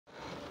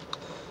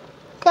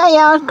Okay,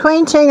 y'all,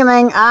 Queen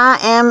Tingling. I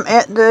am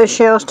at the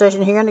Shell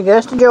station here in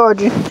Augusta,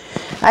 Georgia.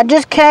 I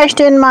just cashed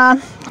in my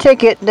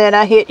ticket that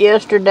I hit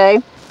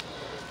yesterday.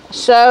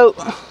 So,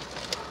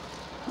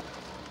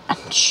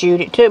 shoot,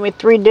 it took me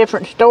 3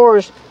 different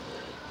stores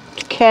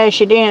to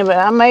cash it in, but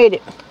I made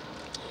it.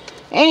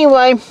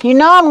 Anyway, you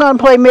know I'm going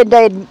to play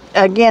midday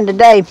again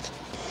today.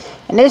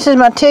 And this is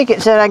my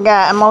tickets that I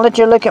got. I'm going to let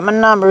you look at my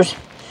numbers.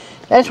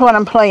 That's what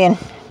I'm playing.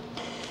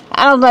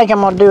 I don't think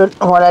I'm going to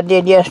do what I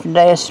did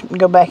yesterday. Let's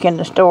go back in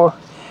the store.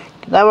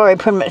 Because I've already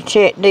pretty much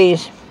checked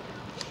these.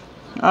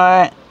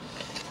 Alright.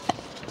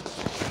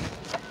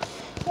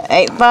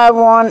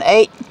 851,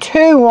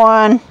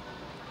 821.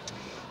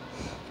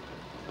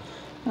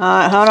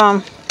 Alright, hold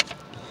on.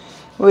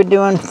 We're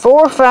doing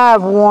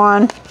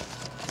 451.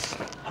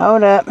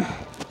 Hold up.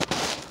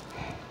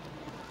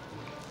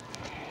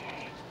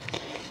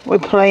 We're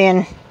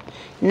playing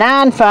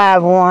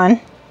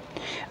 951.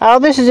 Oh,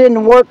 this is in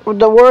the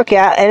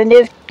workout, and it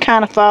is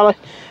kind of follow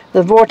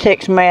the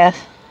vortex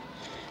math.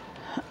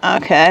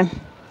 Okay.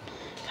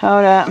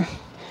 Hold up.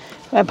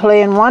 We're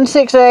playing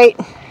 168.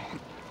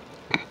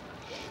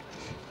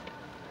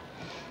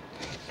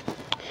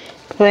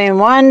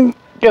 Playing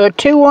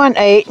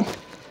 218.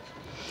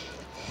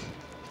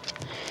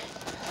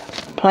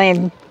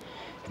 Playing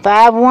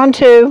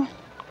 512.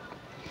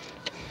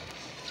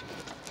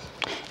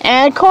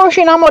 And of course,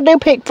 you know, I'm gonna do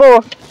pick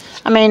 4.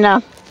 I'm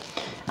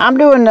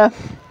doing the,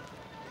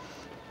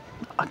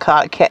 I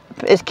call it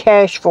it's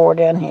cash 4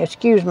 down here.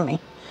 Excuse me.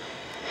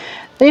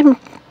 These are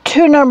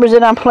 2 numbers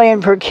that I'm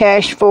playing for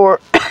cash 4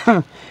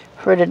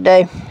 for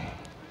today.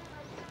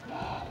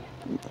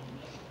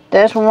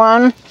 That's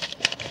one.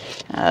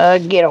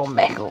 Get on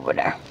back over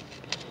there.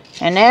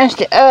 And that's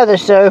the other.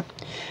 So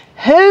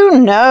who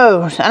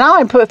knows? And I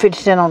only put 50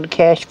 cents on the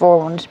cash 4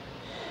 ones.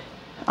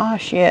 Oh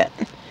shit!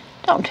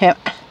 Don't tell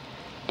me.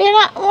 Did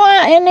I?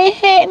 What in the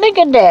heck? Look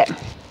at that.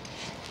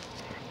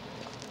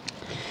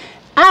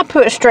 I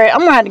put straight. I'm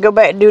gonna have to go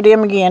back and do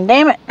them again.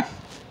 Damn it!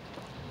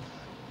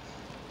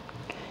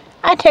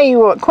 I tell you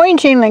what, Queen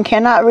Tingling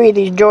cannot read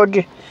these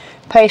Georgia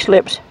pay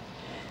slips.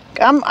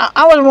 I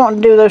was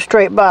wanting to do those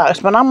straight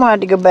box, but I'm gonna have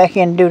to go back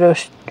in and do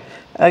those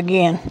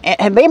again.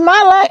 And be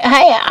my luck.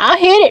 Hey, I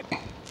hit it,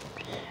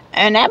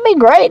 and that'd be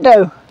great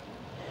though.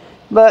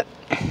 But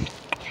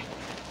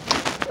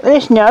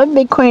listen, y'all, it'd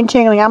be Queen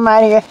Tingling. I'm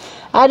out of here.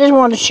 I just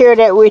wanted to share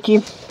that with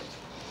you.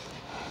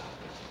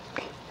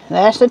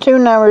 That's the 2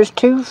 numbers,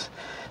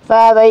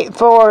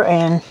 2584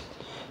 and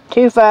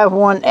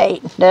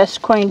 2518. That's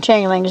Queen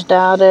Tingling's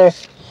dial there.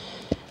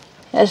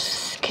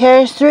 That's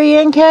cash 3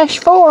 and cash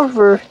 4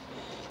 for,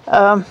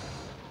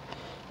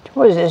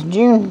 what is this,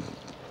 June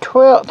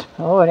 12th?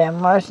 Oh, that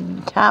must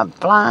time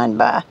flying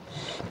by.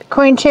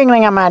 Queen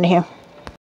Tingling, I'm out of here.